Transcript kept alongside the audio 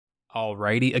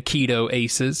Alrighty, Aikido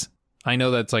aces. I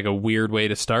know that's like a weird way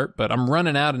to start, but I'm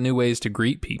running out of new ways to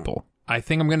greet people. I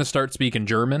think I'm going to start speaking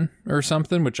German or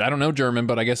something, which I don't know German,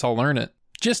 but I guess I'll learn it.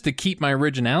 Just to keep my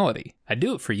originality. I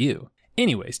do it for you.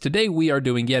 Anyways, today we are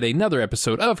doing yet another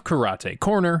episode of Karate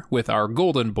Korner with our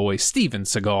golden boy, Steven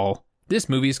Seagal. This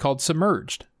movie is called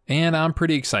Submerged, and I'm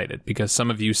pretty excited because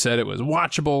some of you said it was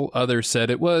watchable, others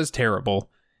said it was terrible,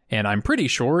 and I'm pretty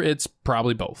sure it's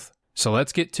probably both. So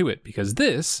let's get to it because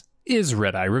this is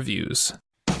Redeye Reviews.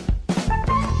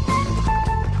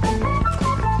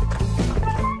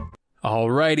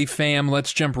 Alrighty fam,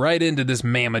 let's jump right into this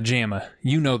mamma jamma.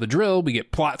 You know the drill, we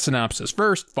get plot synopsis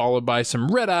first, followed by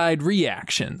some red-eyed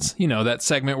reactions. You know, that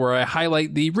segment where I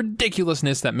highlight the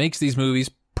ridiculousness that makes these movies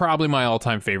probably my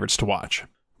all-time favorites to watch.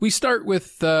 We start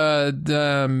with,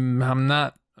 I'm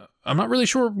not really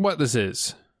sure what this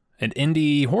is. An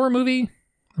indie horror movie?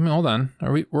 I mean, hold on,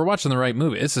 we're watching the right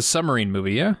movie. It's a submarine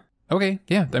movie, yeah? Okay,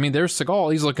 yeah, I mean, there's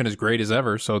Seagal, he's looking as great as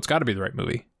ever, so it's gotta be the right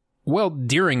movie. Well,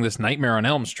 during this Nightmare on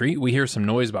Elm Street, we hear some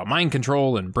noise about mind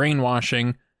control and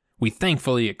brainwashing. We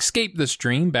thankfully escape this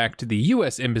dream back to the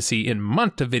U.S. Embassy in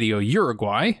Montevideo,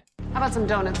 Uruguay. How about some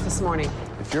donuts this morning?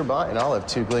 If you're buying, I'll have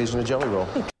 2 glazed and a jelly roll.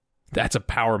 That's a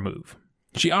power move.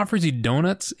 She offers you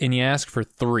donuts and you ask for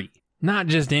 3. Not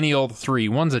just any old 3.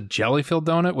 One's a jelly-filled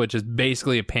donut, which is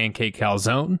basically a pancake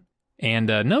calzone. And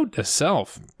note to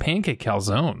self, pancake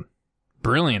calzone.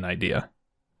 Brilliant idea.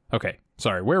 Okay,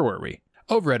 sorry, where were we?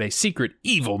 Over at a secret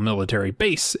evil military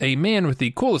base, a man with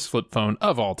the coolest flip phone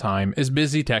of all time is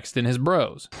busy texting his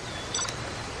bros.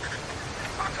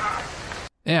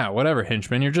 Yeah, whatever,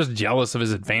 henchman, you're just jealous of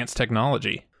his advanced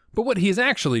technology. But what he is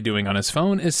actually doing on his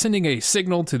phone is sending a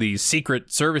signal to these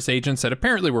secret service agents that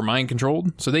apparently were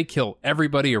mind-controlled, so they kill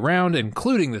everybody around,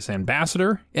 including this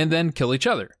ambassador, and then kill each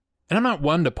other. And I'm not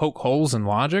one to poke holes in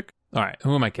logic. Alright,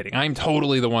 who am I kidding? I'm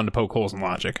totally the one to poke holes in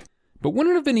logic. But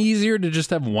wouldn't it have been easier to just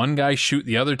have one guy shoot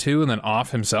the other 2 and then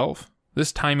off himself?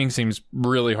 This timing seems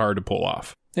really hard to pull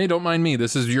off. Hey, don't mind me,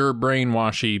 this is your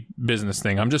brainwashy business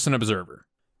thing, I'm just an observer.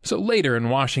 So later in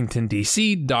Washington,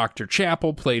 D.C., Dr.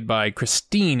 Chapel, played by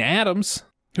Christine Adams,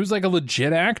 who's like a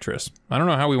legit actress. I don't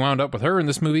know how we wound up with her in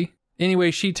this movie. Anyway,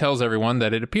 she tells everyone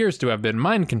that it appears to have been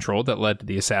mind control that led to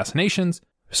the assassinations,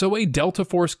 so a Delta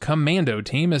Force commando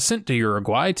team is sent to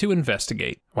Uruguay to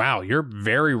investigate. Wow, your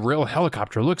very real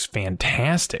helicopter looks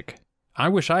fantastic. I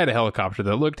wish I had a helicopter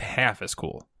that looked half as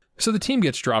cool. So the team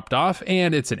gets dropped off,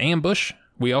 and it's an ambush.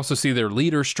 We also see their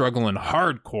leader struggling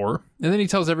hardcore, and then he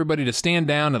tells everybody to stand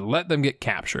down and let them get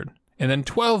captured. And then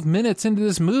 12 minutes into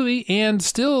this movie, and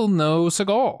still no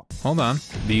Seagal. Hold on,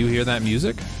 do you hear that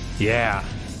music? Yeah,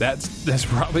 that's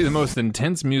probably the most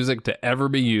intense music to ever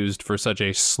be used for such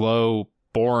a slow,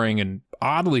 boring, and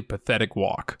oddly pathetic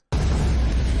walk.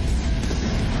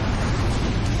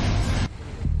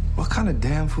 What kind of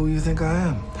damn fool you think I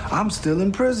am? I'm still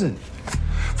in prison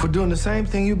for doing the same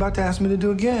thing you about to ask me to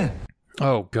do again.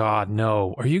 Oh god,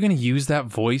 no. Are you going to use that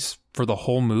voice for the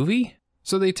whole movie?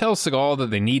 So they tell Seagal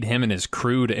that they need him and his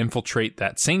crew to infiltrate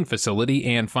that same facility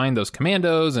and find those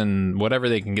commandos and whatever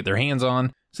they can get their hands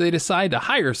on. So they decide to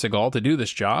hire Seagal to do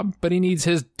this job, but he needs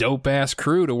his dope-ass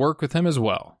crew to work with him as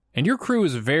well. And your crew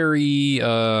is very,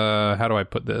 how do I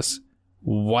put this?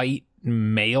 White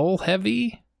male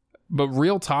heavy? But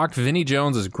real talk, Vinnie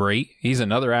Jones is great. He's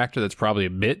another actor that's probably a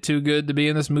bit too good to be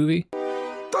in this movie.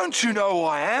 Don't you know who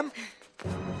I am?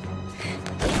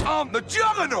 I'm the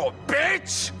Juggernaut,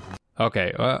 bitch!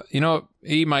 Okay, you know,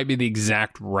 he might be the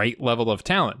exact right level of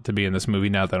talent to be in this movie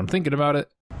now that I'm thinking about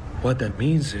it. What that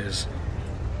means is,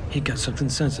 he got something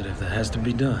sensitive that has to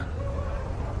be done.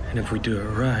 And if we do it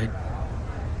right,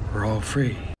 we're all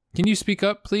free. Can you speak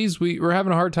up, please? We're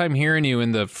having a hard time hearing you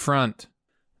in the front.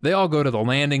 They all go to the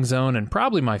landing zone, and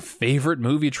probably my favorite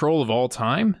movie troll of all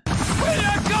time. Where are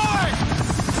you going?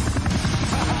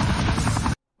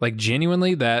 Like,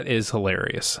 genuinely, that is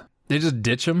hilarious. They just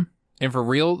ditch him, and for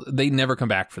real, they never come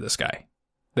back for this guy.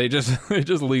 They just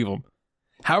leave him.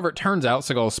 However, it turns out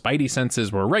Seagal's spidey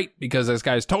senses were right, because this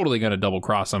guy's totally going to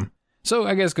double-cross him. So,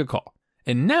 I guess good call.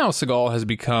 And now Seagal has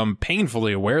become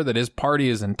painfully aware that his party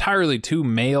is entirely too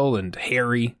male and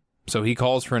hairy, so he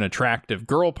calls for an attractive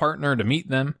girl partner to meet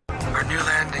them. Our new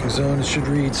landing zone should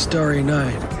read Starry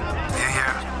Night.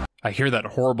 Yeah. I hear that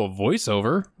horrible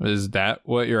voiceover. Is that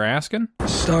what you're asking?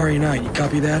 Starry Night, you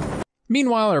copy that?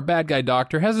 Meanwhile, our bad guy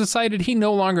doctor has decided he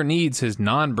no longer needs his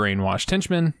non-brainwashed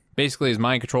henchmen. Basically, his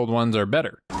mind-controlled ones are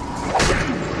better.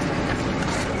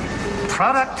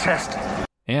 Product testing.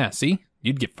 Yeah, see?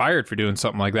 You'd get fired for doing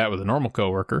something like that with a normal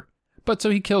coworker. But so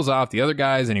he kills off the other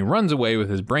guys and he runs away with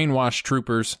his brainwashed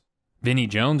troopers. Vinnie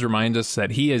Jones reminds us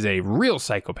that he is a real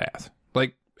psychopath.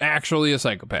 Like, actually a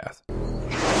psychopath.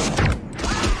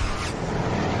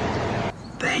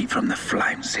 The heat from the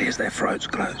flames sears their throats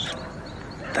closed.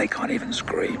 They can't even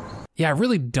scream. Yeah, I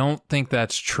really don't think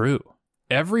that's true.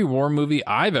 Every war movie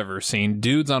I've ever seen,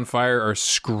 dudes on fire are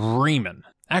screaming.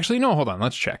 Actually, no, hold on,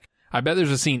 let's check. I bet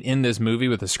there's a scene in this movie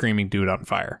with a screaming dude on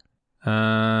fire.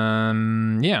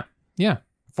 Yeah.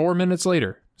 4 minutes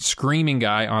later, screaming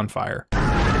guy on fire.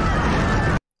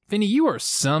 Vinnie, you are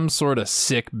some sort of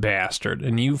sick bastard,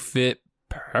 and you fit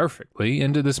perfectly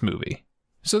into this movie.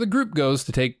 So the group goes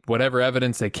to take whatever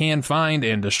evidence they can find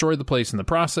and destroy the place in the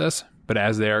process, but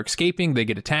as they are escaping, they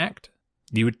get attacked.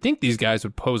 You would think these guys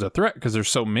would pose a threat because there's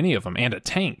so many of them, and a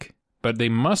tank. But they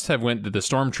must have went to the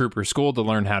stormtrooper school to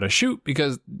learn how to shoot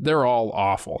because they're all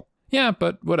awful. Yeah,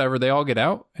 but whatever, they all get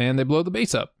out, and they blow the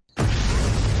base up.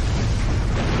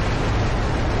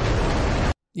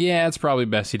 Yeah, it's probably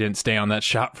best you didn't stay on that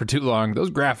shot for too long.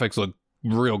 Those graphics look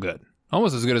real good.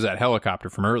 Almost as good as that helicopter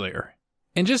from earlier.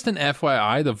 And just an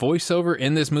FYI, the voiceover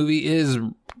in this movie is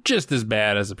just as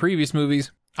bad as the previous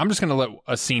movies. I'm just going to let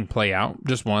a scene play out,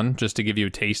 just one, just to give you a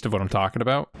taste of what I'm talking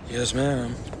about. Yes,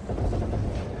 ma'am.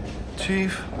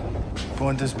 Chief,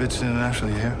 point this bitch to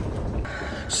international, yeah?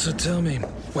 So tell me,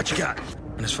 what you got?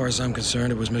 And as far as I'm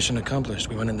concerned, it was mission accomplished.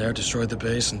 We went in there, destroyed the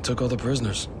base, and took all the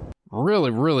prisoners.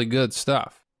 Really, really good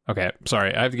stuff. Okay,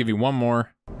 sorry, I have to give you one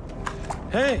more.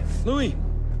 Hey, Louis!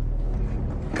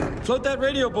 Float that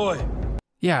radio, boy!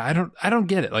 Yeah, I don't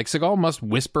get it. Like, Seagal must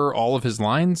whisper all of his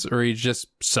lines, or he just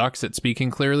sucks at speaking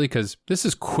clearly, because this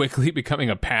is quickly becoming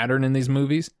a pattern in these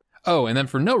movies. Oh, and then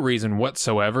for no reason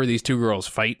whatsoever, these two girls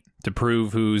fight to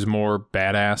prove who's more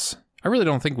badass. I really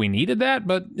don't think we needed that,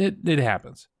 but it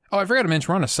happens. Oh, I forgot to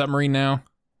mention, we're on a submarine now.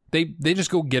 They just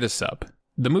go get a sub.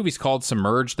 The movie's called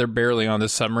Submerged. They're barely on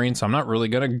this submarine, so I'm not really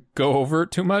going to go over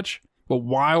it too much. But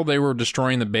while they were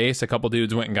destroying the base, a couple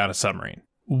dudes went and got a submarine.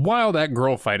 While that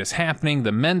girl fight is happening,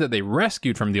 the men that they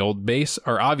rescued from the old base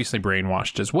are obviously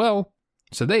brainwashed as well.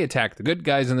 So they attack the good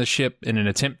guys in the ship in an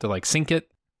attempt to sink it.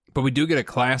 But we do get a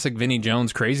classic Vinnie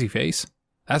Jones crazy face.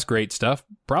 That's great stuff.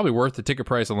 Probably worth the ticket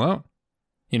price alone.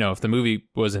 You know, if the movie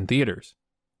was in theaters.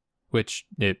 Which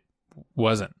it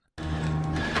wasn't.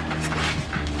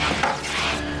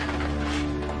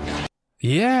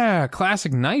 Yeah,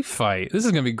 classic knife fight. This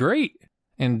is going to be great.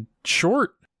 And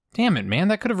short. Damn it, man.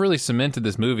 That could have really cemented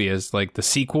this movie as the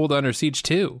sequel to Under Siege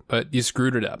 2. But you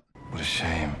screwed it up. What a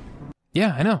shame.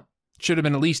 Yeah, I know. Should have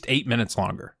been at least 8 minutes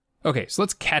longer. Okay, so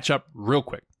let's catch up real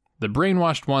quick. The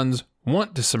brainwashed ones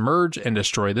want to submerge and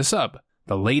destroy the sub.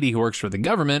 The lady who works for the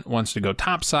government wants to go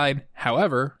topside.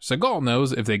 However, Seagal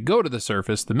knows if they go to the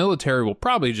surface, the military will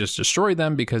probably just destroy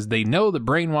them because they know the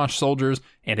brainwashed soldiers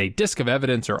and a disc of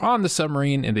evidence are on the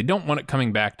submarine and they don't want it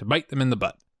coming back to bite them in the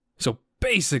butt. So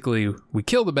basically, we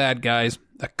kill the bad guys.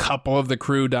 A couple of the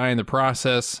crew die in the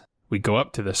process. We go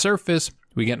up to the surface.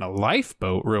 We get in a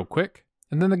lifeboat real quick.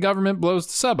 And then the government blows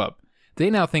the sub up. They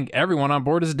now think everyone on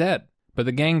board is dead. But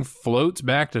the gang floats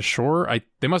back to shore.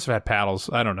 They must have had paddles.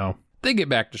 I don't know. They get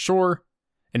back to shore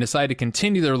and decide to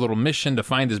continue their little mission to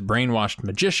find this brainwashed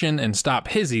magician and stop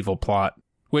his evil plot.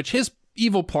 Which his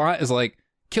evil plot is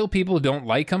kill people who don't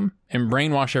like him and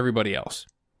brainwash everybody else.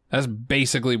 That's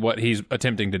basically what he's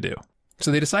attempting to do.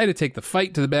 So they decide to take the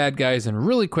fight to the bad guys, and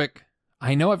really quick,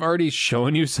 I know I've already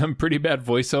shown you some pretty bad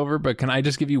voiceover, but can I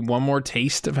just give you one more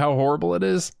taste of how horrible it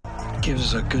is? Gives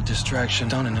us a good distraction,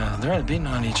 don't it now? They're beating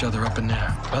on each other up in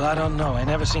there. Well, I don't know. I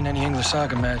never seen any English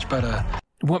saga match, but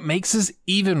What makes this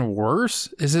even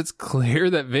worse is it's clear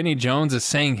that Vinnie Jones is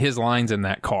saying his lines in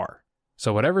that car.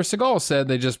 So whatever Seagal said,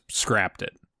 they just scrapped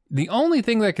it. The only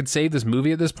thing that could save this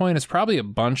movie at this point is probably a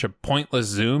bunch of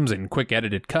pointless zooms and quick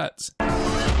edited cuts.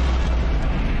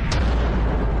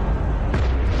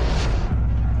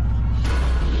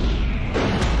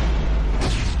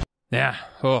 Yeah,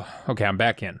 oh, okay, I'm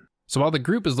back in. So while the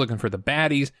group is looking for the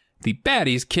baddies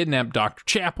kidnap Dr.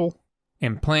 Chapel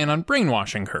and plan on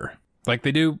brainwashing her, like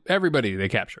they do everybody they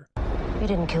capture. We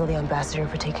didn't kill the ambassador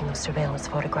for taking those surveillance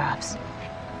photographs.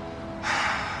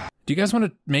 Do you guys want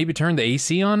to maybe turn the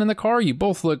AC on in the car? You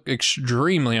both look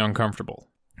extremely uncomfortable.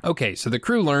 Okay, so the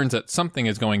crew learns that something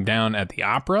is going down at the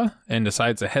opera and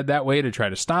decides to head that way to try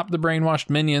to stop the brainwashed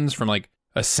minions from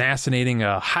assassinating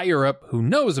a higher-up who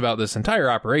knows about this entire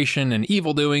operation and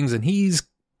evil doings, and he's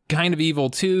kind of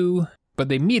evil too. But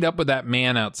they meet up with that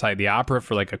man outside the opera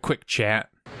for a quick chat.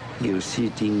 You're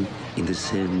sitting in the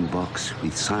same box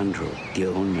with Sandro, the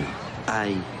owner.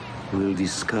 I will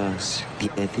discuss the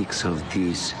ethics of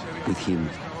this with him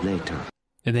later.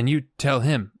 And then you tell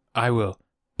him, I will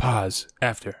pause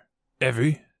after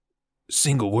every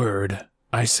single word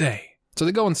I say. So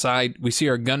they go inside, we see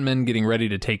our gunman getting ready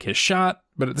to take his shot,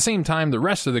 But at the same time, the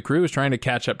rest of the crew is trying to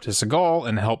catch up to Seagal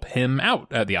and help him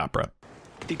out at the opera.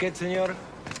 Ticket, senor?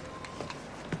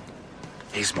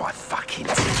 He's my fucking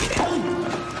ticket.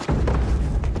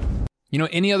 You know,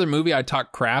 any other movie I'd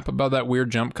talk crap about that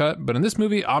weird jump cut, but in this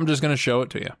movie, I'm just going to show it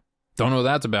to you. Don't know what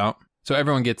that's about. So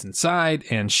everyone gets inside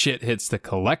and shit hits the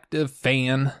collective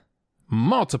fan.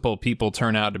 Multiple people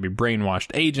turn out to be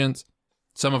brainwashed agents.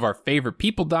 Some of our favorite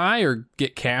people die or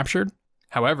get captured.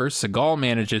 However, Seagal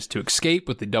manages to escape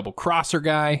with the double crosser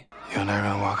guy. You and I are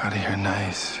gonna walk out of here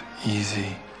nice,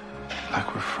 easy,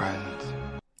 like we're friends.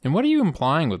 And what are you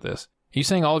implying with this? Are you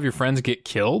saying all of your friends get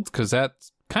killed? Because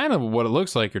that's kind of what it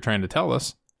looks like you're trying to tell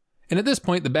us. And at this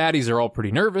point, the baddies are all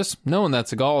pretty nervous, knowing that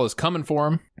Seagal is coming for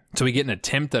him. So we get an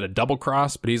attempt at a double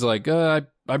cross, but he's like, I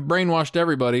brainwashed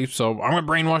everybody, so I'm gonna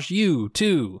brainwash you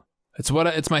too. It's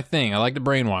my thing. I like to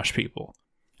brainwash people.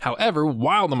 However,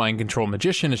 while the mind control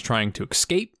magician is trying to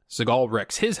escape, Seagal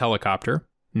wrecks his helicopter.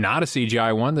 Not a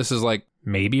CGI one. This is like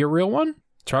maybe a real one.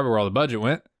 It's probably where all the budget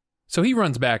went. So he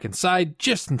runs back inside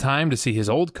just in time to see his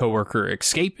old coworker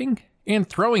escaping and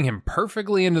throwing him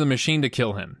perfectly into the machine to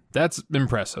kill him. That's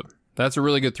impressive. That's a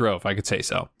really good throw, if I could say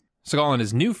so. Seagal and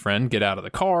his new friend get out of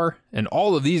the car, and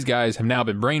all of these guys have now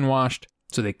been brainwashed,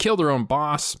 so they kill their own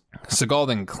boss. Seagal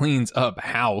then cleans up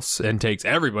house and takes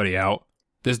everybody out.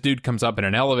 This dude comes up in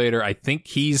an elevator. I think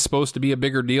he's supposed to be a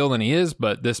bigger deal than he is,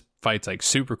 but this fight's like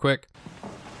super quick.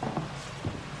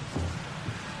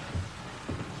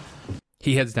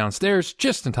 He heads downstairs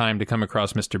just in time to come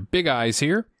across Mr. Big Eyes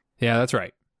here. Yeah, that's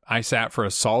right. I sat for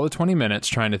a solid 20 minutes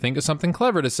trying to think of something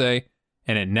clever to say,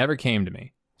 and it never came to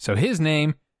me. So his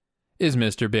name is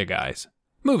Mr. Big Eyes.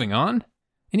 Moving on,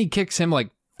 and he kicks him like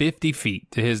 50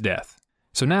 feet to his death.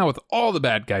 So now with all the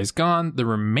bad guys gone, the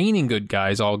remaining good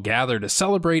guys all gather to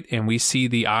celebrate, and we see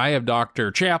the eye of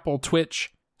Dr. Chapel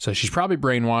twitch. So she's probably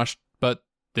brainwashed, but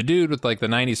the dude with like the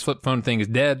 90s flip phone thing is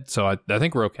dead, so I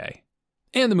think we're okay.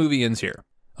 And the movie ends here.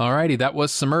 Alrighty, that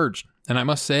was Submerged. And I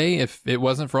must say, if it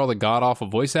wasn't for all the god-awful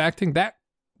voice acting, that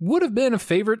would have been a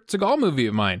favorite Seagal movie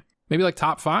of mine. Maybe like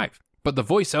top 5. But the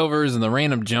voiceovers and the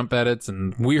random jump edits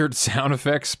and weird sound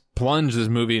effects plunge this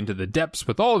movie into the depths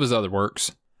with all of his other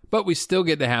works. But we still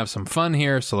get to have some fun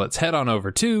here, so let's head on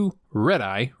over to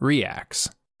Redeye Reacts.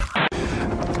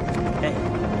 Hey.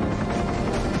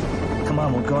 Come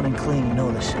on, we're going in clean, you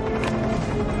know this.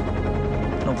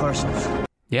 No personals.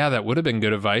 Yeah, that would have been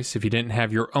good advice if you didn't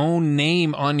have your own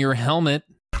name on your helmet.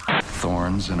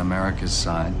 Thorns in America's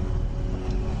side.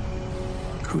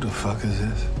 Who the fuck is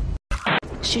this?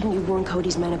 Shouldn't you warn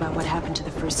Cody's men about what happened to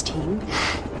the first team?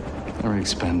 They're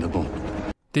expendable.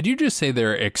 Did you just say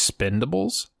they're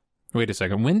expendables? Wait a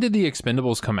second, when did the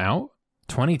Expendables come out?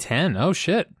 2010, oh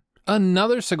shit.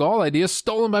 Another Seagal idea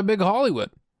stolen by Big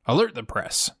Hollywood. Alert the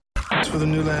press. It's for the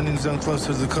new landing zone close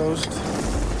to the coast.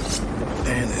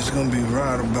 And it's gonna be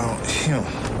right about him.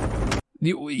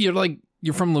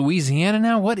 You're from Louisiana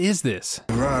now? What is this?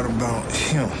 Right about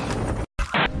him.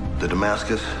 The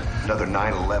Damascus, another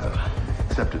 9/11,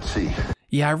 except at sea.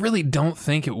 Yeah, I really don't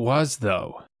think it was,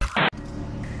 though.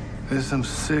 There's some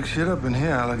sick shit up in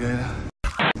here, alligator.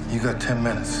 You got 10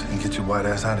 minutes and get your white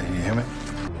ass out of here, you hear me?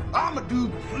 I'm a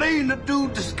dude playing a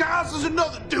dude disguised as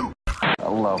another dude. I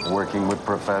love working with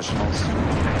professionals.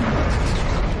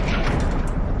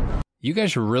 You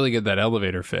guys should really get that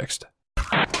elevator fixed.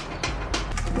 I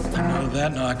know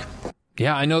that knock.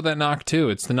 Yeah, I know that knock too.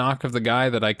 It's the knock of the guy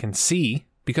that I can see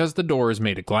because the door is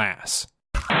made of glass.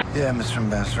 Yeah, Mr.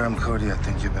 Ambassador, I'm Cody. I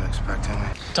think you've been expecting me.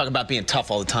 Talk about being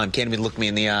tough all the time. Can't even look me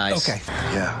in the eyes. Okay.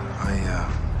 Yeah, I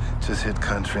just hit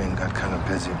country and got kind of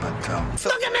busy, but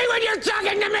Look at me when you're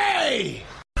talking to me!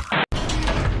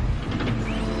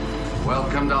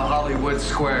 Welcome to Hollywood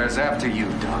Squares. After you,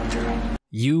 Doctor.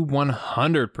 You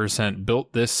 100%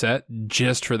 built this set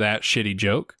just for that shitty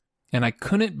joke, and I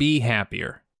couldn't be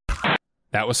happier.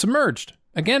 That was Submerged.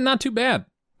 Again, not too bad,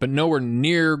 but nowhere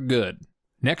near good.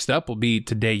 Next up will be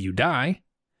Today You Die.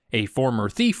 A former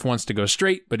thief wants to go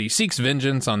straight, but he seeks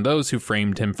vengeance on those who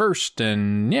framed him first,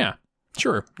 and yeah,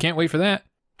 sure, can't wait for that.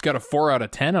 It's got a 4 out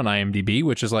of 10 on IMDb,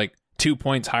 which is like 2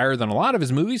 points higher than a lot of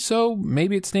his movies, so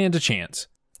maybe it stands a chance.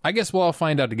 I guess we'll all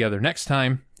find out together next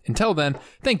time. Until then,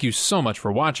 thank you so much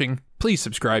for watching. Please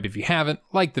subscribe if you haven't,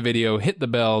 like the video, hit the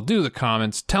bell, do the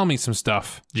comments, tell me some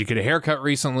stuff. Did you get a haircut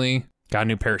recently? Got a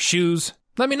new pair of shoes?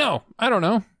 Let me know. I don't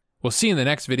know. We'll see you in the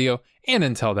next video, and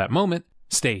until that moment,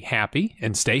 stay happy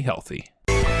and stay healthy.